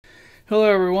Hello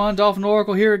everyone, Dolphin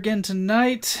Oracle here again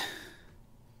tonight.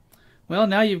 Well,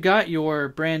 now you've got your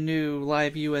brand new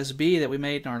live USB that we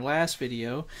made in our last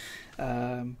video.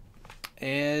 And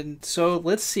so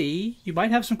let's see, you might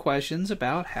have some questions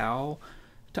about how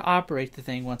to operate the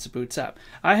thing once it boots up.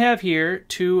 I have here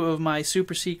two of my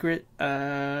super secret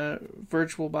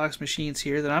VirtualBox machines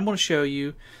here that I'm going to show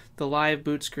you the live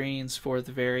boot screens for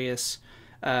the various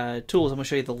tools. I'm going to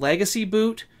show you the legacy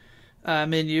boot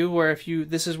menu, where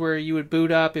this is where you would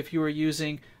boot up if you were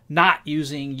not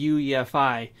using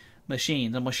UEFI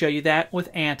machines. I'm going to show you that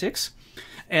with antiX,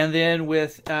 and then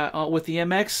with the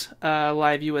MX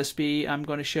live USB, I'm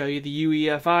going to show you the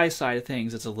UEFI side of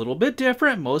things. It's a little bit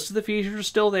different. Most of the features are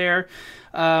still there,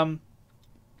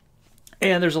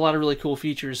 and there's a lot of really cool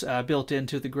features built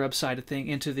into the Grub side of things,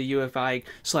 into the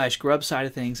UEFI/Grub side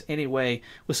of things anyway,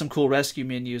 with some cool rescue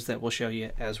menus that we'll show you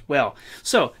as well.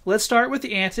 So let's start with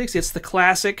the antiX. It's the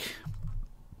classic.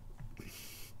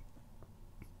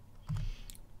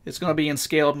 It's going to be in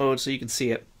scaled mode so you can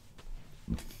see it.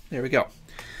 There we go.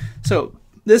 So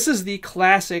this is the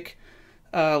classic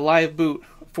live boot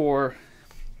for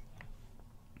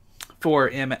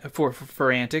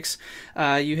antiX.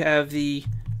 You have the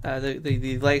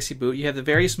legacy boot. You have the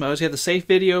various modes. You have the safe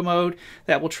video mode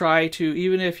that will try to,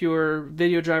 even if your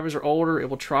video drivers are older, it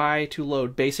will try to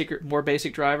load more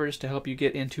basic drivers to help you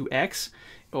get into X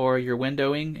or your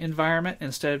windowing environment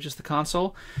instead of just the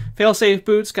console. Failsafe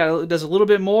boots does a little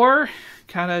bit more,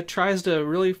 kind of tries to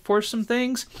really force some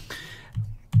things.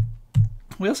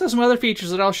 We also have some other features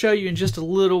that I'll show you in just a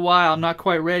little while. I'm not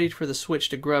quite ready for the switch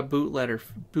to Grub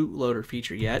bootloader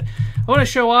feature yet. I want to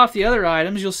show off the other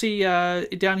items. You'll see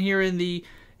down here in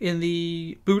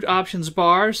the boot options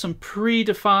bar some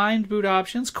predefined boot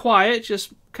options. Quiet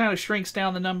just kind of shrinks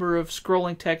down the number of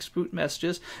scrolling text boot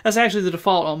messages. That's actually the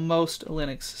default on most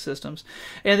Linux systems.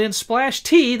 And then Splash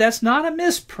T, that's not a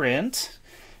misprint,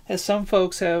 as some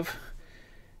folks have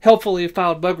helpfully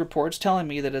filed bug reports telling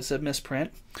me that it's a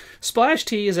misprint. Splash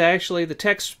T is actually the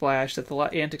text splash that the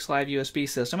antiX Live USB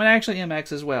system, and actually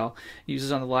MX as well,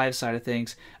 uses on the live side of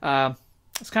things.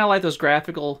 It's kind of like those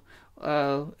graphical.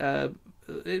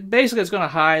 Basically, it's going to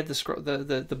hide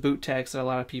the boot text that a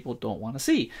lot of people don't want to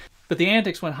see. But the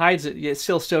antiX one hides it. It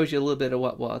still shows you a little bit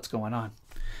of what's going on.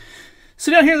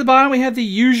 So down here at the bottom, we have the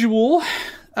usual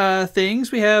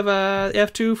things. We have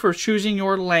F2 for choosing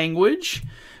your language.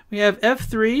 We have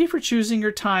F3 for choosing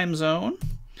your time zone.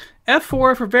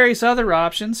 F4 for various other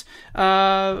options.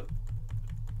 From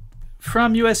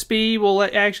USB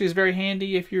actually is very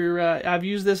handy if you're. I've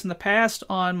used this in the past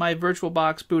on my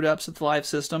VirtualBox boot ups at the live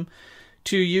system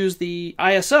to use the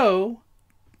ISO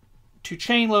to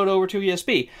chain load over to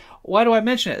USB. Why do I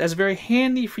mention it? That's very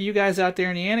handy for you guys out there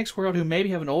in the antiX world who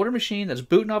maybe have an older machine that's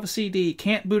booting off a CD,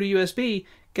 can't boot a USB.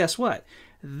 Guess what?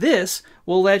 This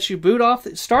will let you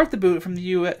start the boot from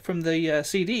the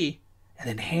CD, and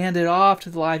then hand it off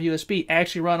to the live USB,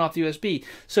 actually run off the USB.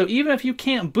 So even if you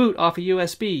can't boot off a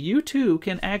USB, you too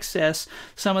can access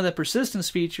some of the persistence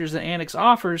features that antiX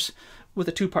offers with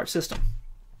a two-part system.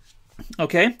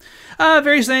 Okay,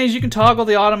 various things. You can toggle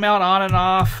the auto mount on and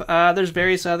off. There's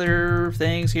various other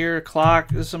things here.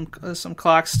 Clock, some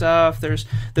clock stuff. There's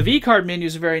the V card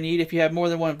menus are very neat. If you have more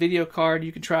than one video card,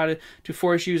 you can try to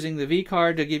force using the V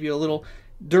card to give you a little.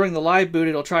 During the live boot,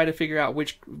 it'll try to figure out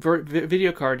which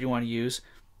video card you want to use.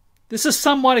 This is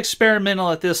somewhat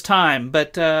experimental at this time,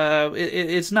 but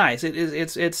it's nice.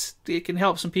 It can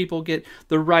help some people get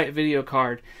the right video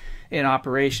card in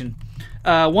operation.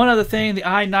 One other thing, the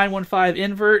i915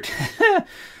 invert.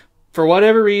 For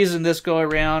whatever reason, this go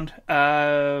around,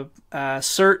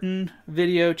 certain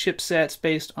video chipsets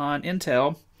based on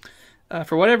Intel,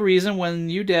 for whatever reason, when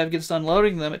UDEV gets done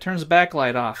loading them, it turns the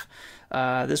backlight off.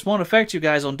 This won't affect you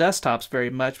guys on desktops very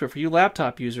much, but for you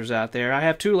laptop users out there, I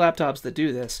have two laptops that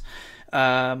do this.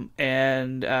 So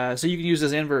you can use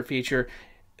this invert feature.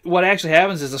 What actually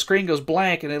happens is the screen goes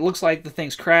blank and it looks like the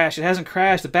thing's crashed. It hasn't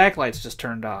crashed, the backlight's just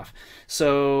turned off.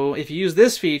 So if you use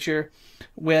this feature,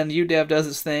 when UDEV does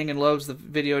its thing and loads the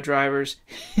video drivers,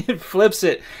 it flips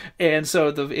it, and so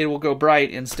it will go bright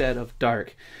instead of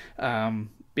dark.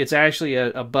 It's actually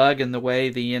a bug in the way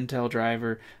the Intel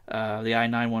driver, the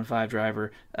i915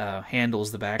 driver,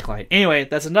 handles the backlight. Anyway,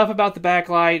 that's enough about the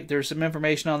backlight. There's some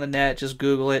information on the net. Just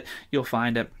Google it. You'll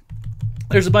find it.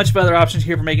 There's a bunch of other options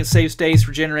here for making save states,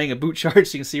 for generating a boot chart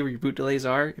so you can see where your boot delays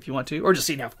are if you want to, or just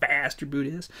seeing how fast your boot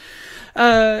is.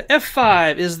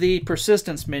 F5 is the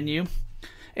persistence menu.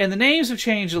 And the names have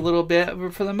changed a little bit,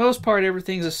 but for the most part,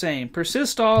 everything's the same.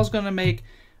 Persistall is going to make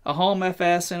a home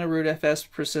FS and a root FS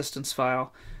persistence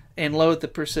file. and load the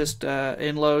rootfs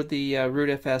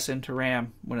into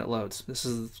RAM when it loads. This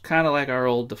is kind of like our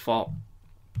old default.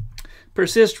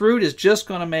 Persist root is just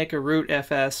going to make a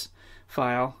rootfs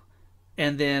file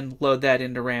and then load that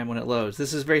into RAM when it loads.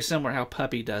 This is very similar to how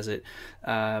Puppy does it.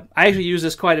 I actually use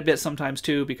this quite a bit sometimes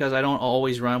too, because I don't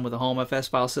always run with a homefs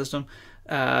file system,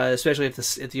 especially if the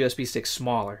USB stick's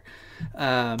smaller.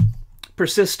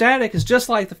 Persist static is just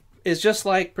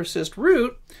like persist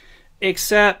root,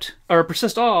 or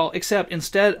persist all, except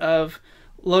instead of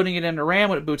loading it into RAM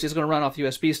when it boots, it's going to run off the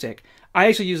USB stick. I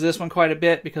actually use this one quite a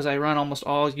bit because I run almost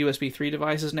all USB 3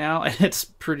 devices now, and it's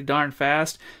pretty darn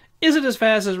fast. Is it as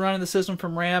fast as running the system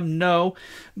from RAM? No,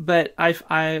 but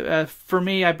for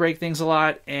me, I break things a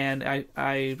lot, and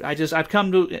I've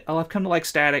come to like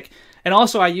static. And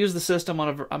also, I use the system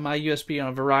on my USB on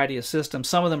a variety of systems.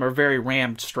 Some of them are very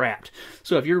RAM strapped.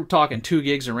 So if you're talking 2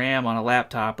 gigs of RAM on a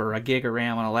laptop or a gig of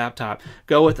RAM on a laptop,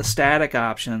 go with the static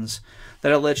options.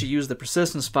 That'll let you use the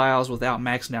persistence files without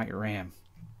maxing out your RAM.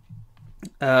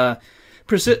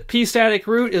 pstatic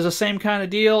root is the same kind of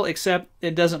deal, except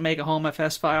it doesn't make a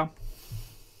homefs file.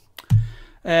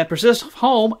 Persist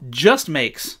home just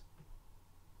makes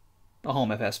a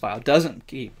homefs file. It doesn't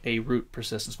keep a root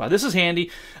persistence file. This is handy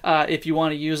if you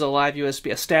want to use a live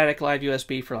USB, a static live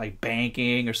USB for like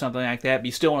banking or something like that, but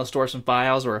you still want to store some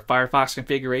files or a Firefox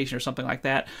configuration or something like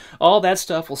that. All that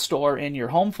stuff will store in your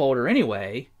home folder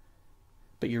anyway,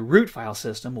 but your root file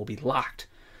system will be locked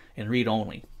and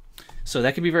read-only. So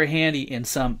that can be very handy in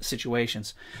some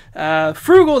situations. The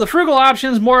frugal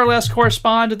options more or less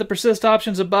correspond to the persist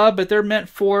options above, but they're meant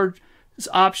for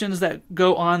options that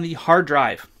go on the hard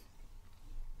drive.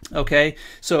 Okay,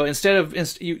 so instead of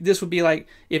this would be like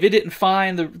if it didn't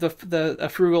find a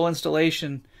frugal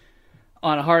installation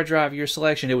on a hard drive of your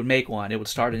selection, it would make one. It would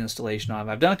start an installation on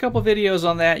it. I've done a couple of videos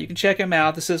on that. You can check them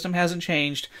out. The system hasn't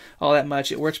changed all that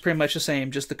much. It works pretty much the same,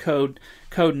 just the code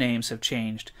names have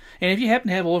changed. And if you happen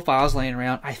to have old files laying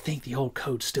around, I think the old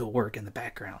codes still work in the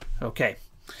background. Okay.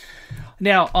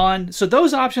 Now, so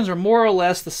those options are more or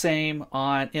less the same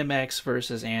on MX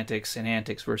versus antiX and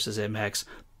antiX versus MX,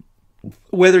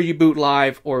 whether you boot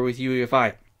live or with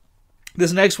UEFI.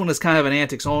 This next one is kind of an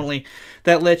antiX only.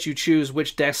 That lets you choose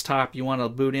which desktop you want to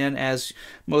boot in. As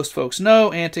most folks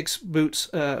know, antiX boots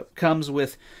comes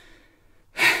with,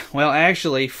 well,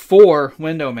 actually 4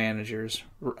 window managers: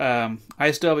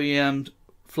 IceWM,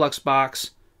 Fluxbox,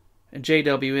 and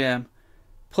JWM,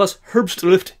 plus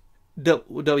Herbstlift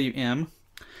WM.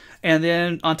 And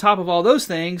then on top of all those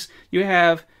things, you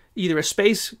have either a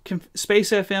Space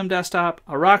FM desktop,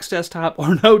 a ROX desktop,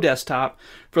 or no desktop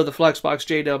for the Fluxbox,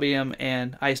 JWM,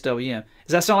 and IceWM.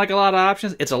 Does that sound like a lot of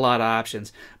options? It's a lot of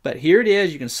options. But here it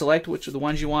is. You can select which of the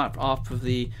ones you want off of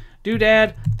the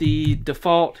doodad. The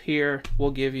default here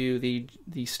will give you the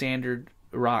standard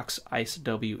ROX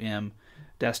IceWM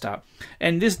desktop.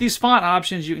 And these font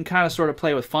options, you can kind of sort of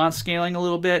play with font scaling a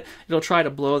little bit. It'll try to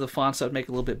blow the fonts up, make it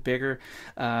a little bit bigger.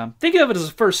 Think of it as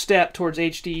a first step towards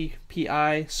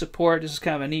HDPI support. This is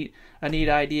kind of a neat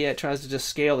idea. It tries to just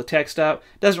scale the text up.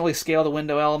 It doesn't really scale the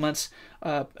window elements,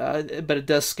 but it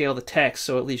does scale the text,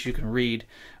 so at least you can read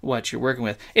what you're working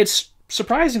with. It's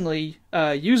surprisingly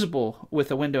usable with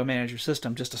a window manager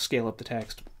system just to scale up the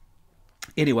text.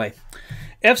 Anyway,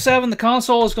 F7, the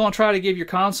console, is going to try to give your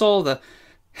console the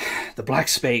black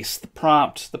space, the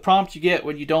prompt you get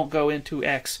when you don't go into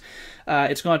X.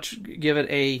 It's going to give it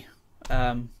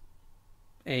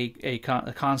a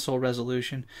console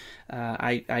resolution.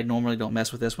 I normally don't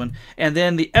mess with this one. And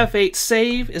then the F8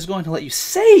 save is going to let you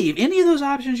save any of those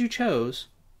options you chose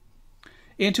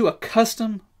into a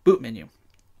custom boot menu.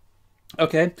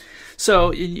 Okay,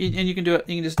 so and you can do it.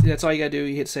 You can just, that's all you gotta do.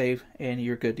 You hit save and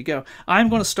you're good to go. I'm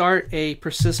going to start a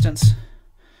persistence.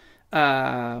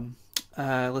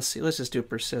 Let's see. Let's just do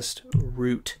persist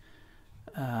root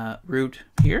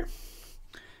here,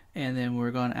 and then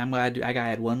we're going. I gotta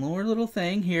add one more little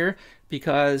thing here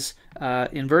because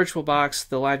in VirtualBox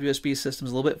the live USB system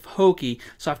is a little bit hokey,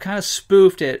 so I've kind of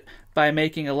spoofed it by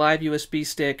making a live USB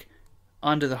stick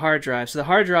onto the hard drive. So the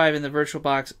hard drive in the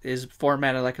VirtualBox is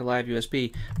formatted like a live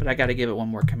USB, but I got to give it one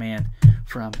more command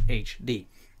from HD.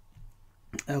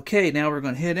 Okay, now we're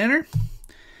going to hit enter,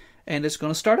 and it's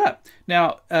going to start up.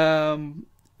 Now,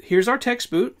 here's our text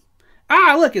boot.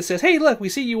 Ah, look, it says, hey, look, we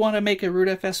see you want to make a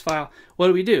rootfs file. What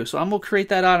do we do? So I'm going to create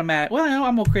that automatic. Well, no,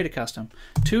 I'm going to create a custom.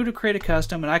 2 to create a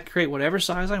custom, and I can create whatever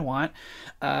size I want.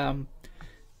 The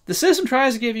system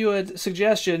tries to give you a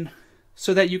suggestion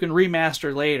so that you can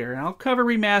remaster later. And I'll cover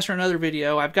remaster in another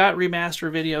video. I've got remaster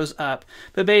videos up.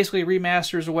 But basically,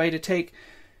 remaster is a way to take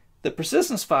the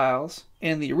persistence files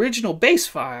and the original base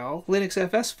file,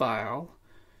 LinuxFS file,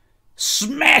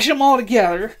 smash them all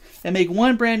together, and make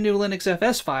one brand new Linux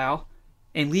FS file,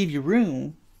 and leave you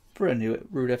room for a new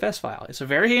root FS file. It's a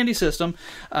very handy system,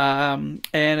 and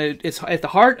it's at the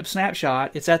heart of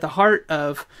Snapshot. It's at the heart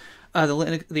of the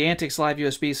antiX Live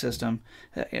USB system,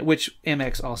 which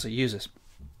MX also uses.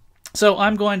 So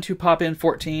I'm going to pop in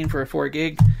 14 for a 4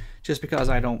 gig, just because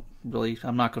I'm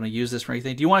not going to use this for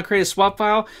anything. Do you want to create a swap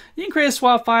file? You can create a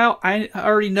swap file. I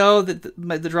already know that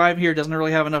the drive here doesn't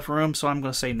really have enough room, so I'm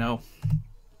going to say no.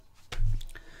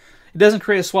 It doesn't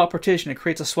create a swap partition, it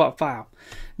creates a swap file.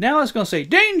 Now it's going to say,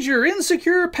 danger,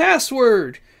 insecure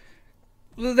password.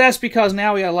 That's because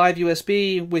now we got live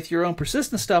USB with your own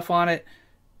persistent stuff on it.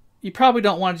 You probably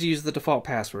don't want to use the default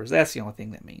passwords. That's the only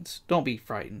thing that means. Don't be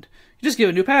frightened. You just give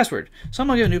a new password. So I'm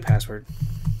going to give a new password.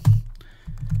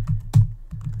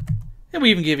 And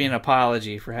we even give you an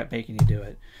apology for making you do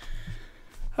it.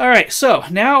 All right, so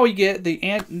now we get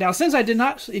now since I did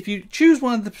not, if you choose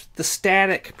one of the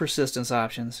static persistence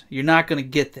options, you're not going to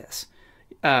get this.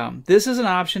 This is an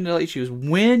option to let you choose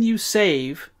when you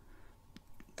save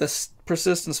the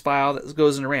persistence file that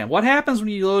goes into RAM. What happens when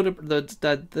you load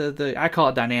the I call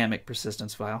it dynamic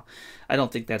persistence file. I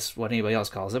don't think that's what anybody else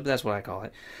calls it, but that's what I call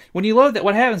it. When you load that,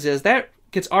 what happens is that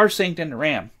gets rsynced into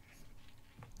RAM.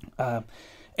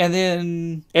 And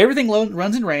then everything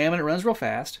runs in RAM, and it runs real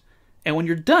fast. And when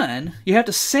you're done, you have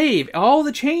to save all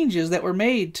the changes that were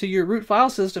made to your root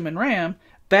file system in RAM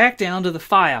back down to the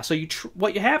file. So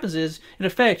what happens is, in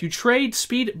effect, you trade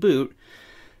speed at boot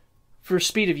for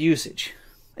speed of usage.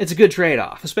 It's a good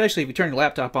trade-off, especially if you turn your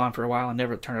laptop on for a while and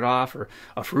never turn it off, or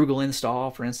a frugal install,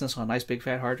 for instance, on a nice big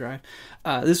fat hard drive.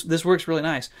 This works really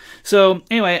nice. So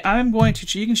anyway,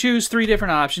 you can choose 3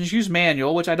 different options. Use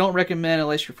manual, which I don't recommend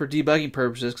unless you're for debugging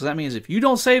purposes, because that means if you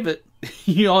don't save it,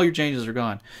 all your changes are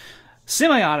gone.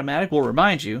 Semi-automatic will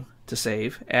remind you to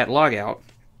save at logout,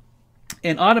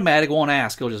 and automatic won't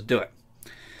ask, it'll just do it.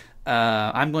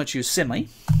 I'm going to choose semi.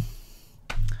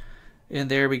 And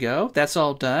there we go. That's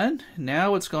all done.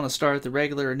 Now it's going to start the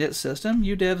regular init system.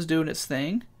 UDEV's doing its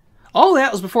thing. All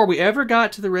that was before we ever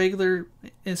got to the regular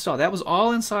install. That was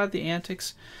all inside the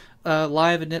antiX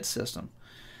live init system.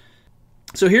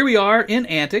 So here we are in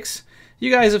antiX.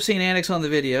 You guys have seen antiX on the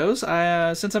videos.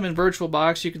 Since I'm in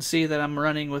VirtualBox, you can see that I'm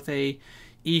running with a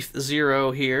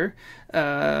ETH0 here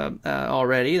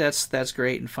already. That's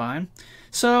great and fine.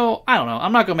 So, I don't know.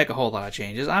 I'm not going to make a whole lot of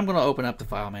changes. I'm going to open up the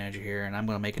file manager here, and I'm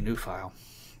going to make a new file.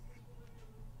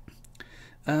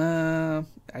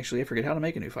 Actually, I forget how to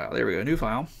make a new file. There we go, new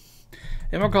file.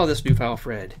 And we'll call this new file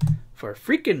Fred, for a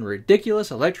freaking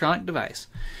ridiculous electronic device.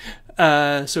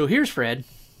 So here's Fred.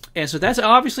 And so that's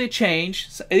obviously a change.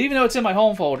 So even though it's in my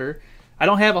home folder, I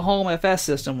don't have a home FS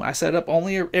system. I set up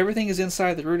everything is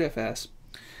inside the root FS.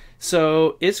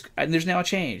 So there's now a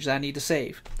change that I need to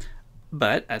save.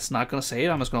 But that's not going to save.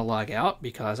 I'm just going to log out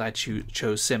because I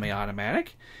chose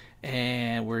semi-automatic.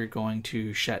 And we're going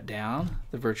to shut down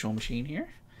the virtual machine here.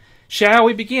 Shall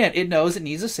we begin? It knows it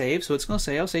needs a save, so it's going to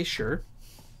say, I'll say sure.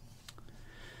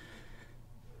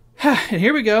 And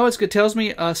here we go. It tells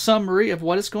me a summary of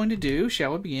what it's going to do.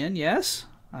 Shall we begin? Yes.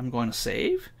 I'm going to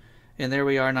save. And there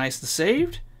we are, nice and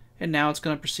saved. And now it's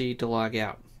going to proceed to log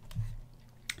out.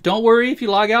 Don't worry if you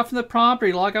log out from the prompt or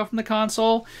you log out from the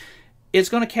console. It's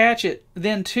going to catch it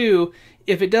then too.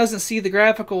 If it doesn't see the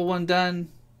graphical one done,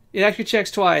 it actually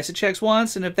checks twice. It checks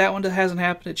once, and if that one hasn't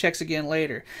happened, it checks again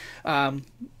later. That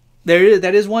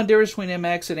is one difference between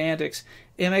MX and antiX.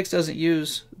 MX doesn't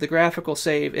use the graphical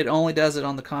save. It only does it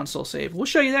on the console save. We'll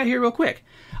show you that here real quick.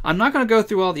 I'm not going to go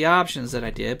through all the options that I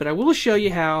did, but I will show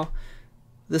you how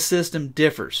the system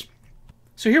differs.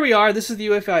 So here we are. This is the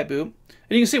UEFI boot.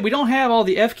 And you can see we don't have all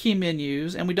the F key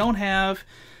menus, and we don't have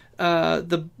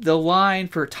the line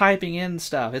for typing in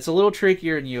stuff. It's a little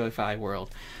trickier in the UEFI world.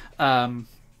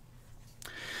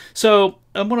 So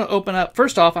I'm going to open up.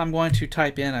 First off, I'm going to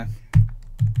type in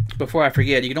before I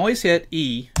forget, you can always hit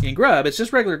E in grub. It's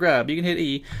just regular grub. You can hit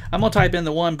E. I'm going to type in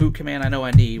the one boot command I know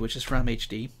I need, which is from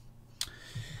HD.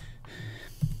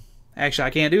 Actually,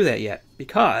 I can't do that yet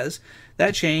because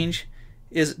that change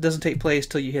doesn't take place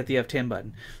till you hit the F10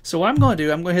 button. So what I'm going to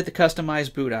do, I'm going to hit the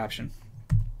customize boot option.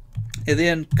 And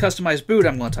then customize boot,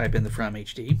 I'm going to type in the from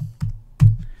HD.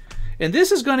 And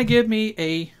this is going to give me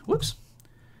a, whoops,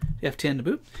 F10 to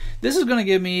boot. This is going to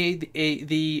give me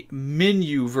the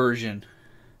menu version.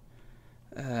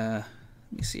 Let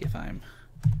me see if I'm,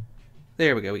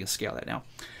 there we go, we can scale that now.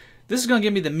 This is going to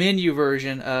give me the menu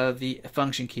version of the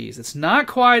function keys. It's not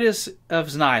quite as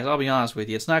nice, I'll be honest with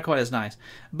you. It's not quite as nice.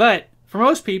 But for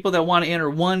most people that want to enter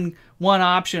one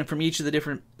option from each of the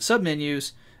different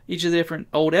submenus, each of the different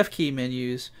old F key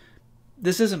menus,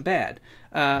 this isn't bad.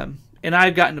 And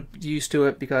I've gotten used to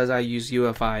it because I use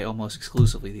UEFI almost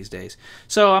exclusively these days.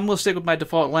 So I'm going to stick with my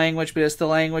default language, but it's the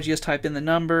language. You just type in the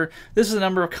number. This is the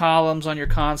number of columns on your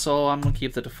console. I'm going to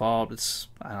keep the default.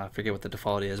 I forget what the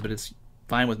default is, but it's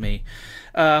fine with me.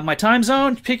 My time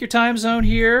zone, pick your time zone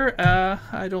here.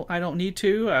 I don't need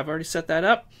to. I've already set that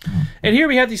up. And here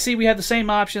we have the same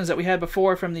options that we had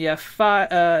before from the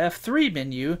F3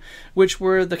 menu, which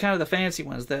were the kind of the fancy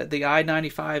ones, the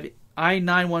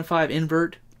I915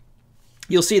 invert.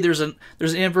 You'll see there's an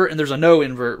invert and there's a no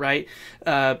invert, right?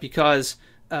 Because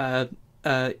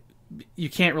you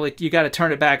can't really, you got to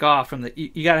turn it back off from the,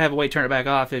 you got to have a way to turn it back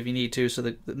off if you need to. So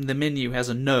the menu has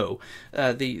a no.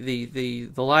 The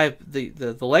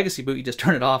legacy boot, you just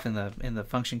turn it off in the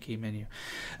function key menu.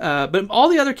 But all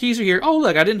the other keys are here. Oh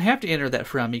look, I didn't have to enter that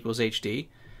from equals HD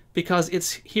because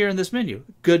it's here in this menu.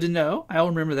 Good to know. I'll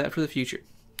remember that for the future.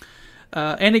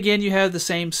 And again, you have the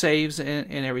same saves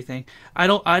and everything. I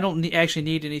don't actually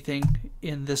need anything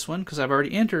in this one because I've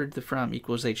already entered the from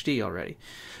equals HD already.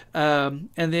 And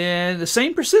then the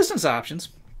same persistence options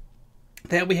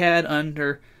that we had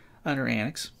under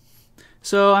antiX.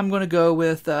 So I'm going to go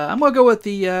with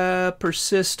the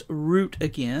persist root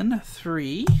again,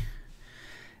 3.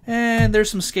 And there's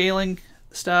some scaling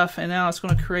stuff, and now it's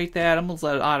going to create that. I'm going to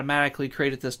let it automatically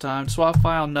create it this time. Swap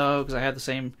file, no, because I have the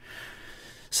same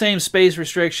space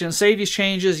restriction. Save these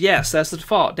changes, yes, that's the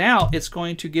default. Now it's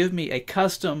going to give me a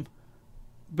custom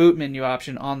boot menu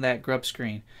option on that grub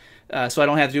screen, so I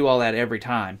don't have to do all that every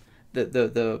time.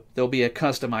 There'll be a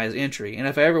customized entry, and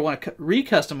if I ever want to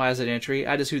re-customize that entry,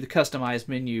 I just do the customized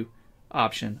menu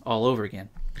option all over again.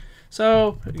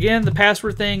 So again, the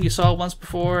password thing you saw once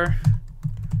before.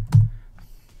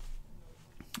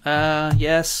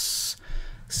 Yes,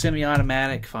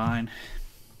 semi-automatic, fine.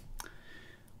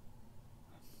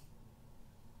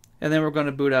 And then we're going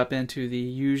to boot up into the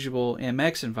usual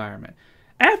MX environment.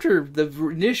 After the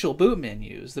initial boot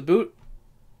menus, the boot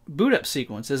up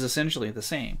sequence is essentially the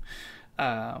same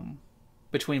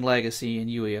between Legacy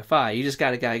and UEFI. You just got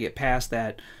to get past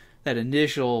that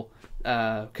initial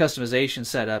customization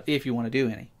setup if you want to do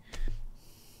any.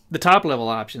 The top level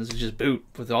options is just boot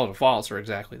with all the defaults are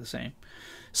exactly the same.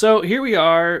 So here we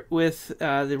are with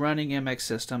the running MX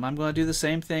system. I'm going to do the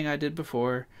same thing I did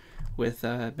before with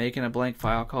making a blank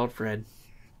file called Fred.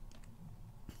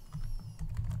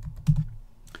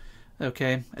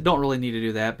 Okay, I don't really need to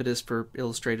do that, but it's for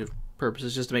illustrative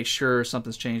purposes, just to make sure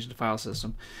something's changed in the file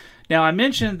system. Now, I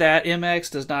mentioned that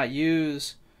MX does not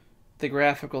use the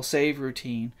graphical save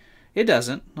routine. It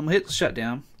doesn't. I'm going to hit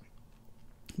shutdown,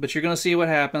 but you're going to see what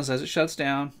happens as it shuts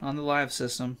down on the live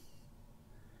system.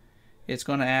 It's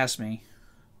going to ask me.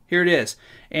 Here it is.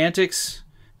 antiX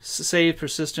save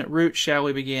persistent root. Shall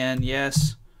we begin?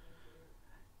 Yes.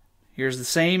 Here's the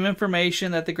same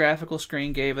information that the graphical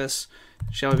screen gave us.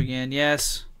 Shall we begin?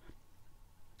 Yes.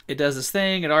 It does this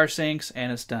thing, it rsyncs,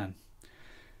 and it's done.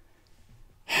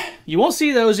 You won't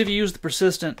see those if you use the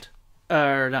persistent,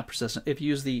 or not persistent, if you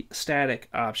use the static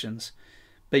options.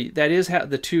 But that is how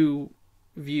the two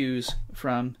views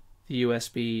from the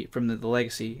USB, from the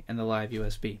legacy and the live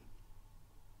USB.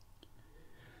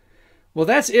 Well,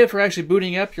 that's it for actually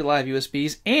booting up your live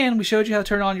USBs, and we showed you how to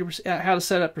turn on your how to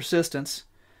set up persistence.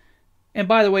 And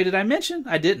by the way, did I mention?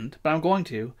 I didn't, but I'm going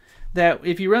to. That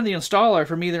if you run the installer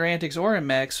from either antiX or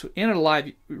MX in a live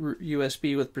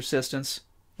USB with persistence,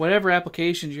 whatever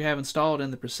applications you have installed in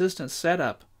the persistence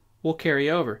setup will carry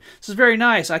over. This is very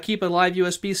nice. I keep a live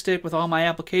USB stick with all my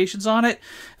applications on it.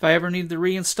 If I ever need to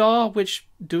reinstall, which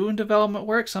doing development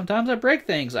work, sometimes I break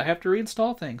things. I have to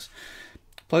reinstall things.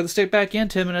 Plug the stick back in,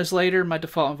 10 minutes later, my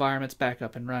default environment's back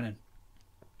up and running.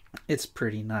 It's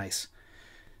pretty nice.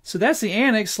 So that's the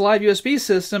antiX live USB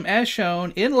system as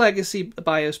shown in Legacy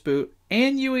BIOS boot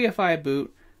and UEFI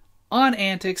boot on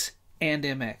antiX and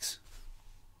MX.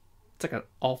 It's like an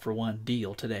all-for-one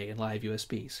deal today in live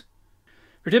USBs.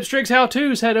 For tips, tricks,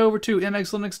 how-tos, head over to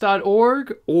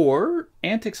mxlinux.org or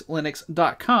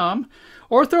antixlinux.com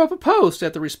or throw up a post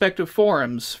at the respective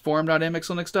forums,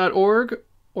 forum.mxlinux.org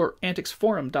or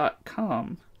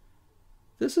antixforum.com.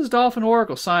 This is Dolphin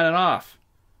Oracle signing off.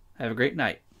 Have a great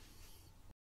night.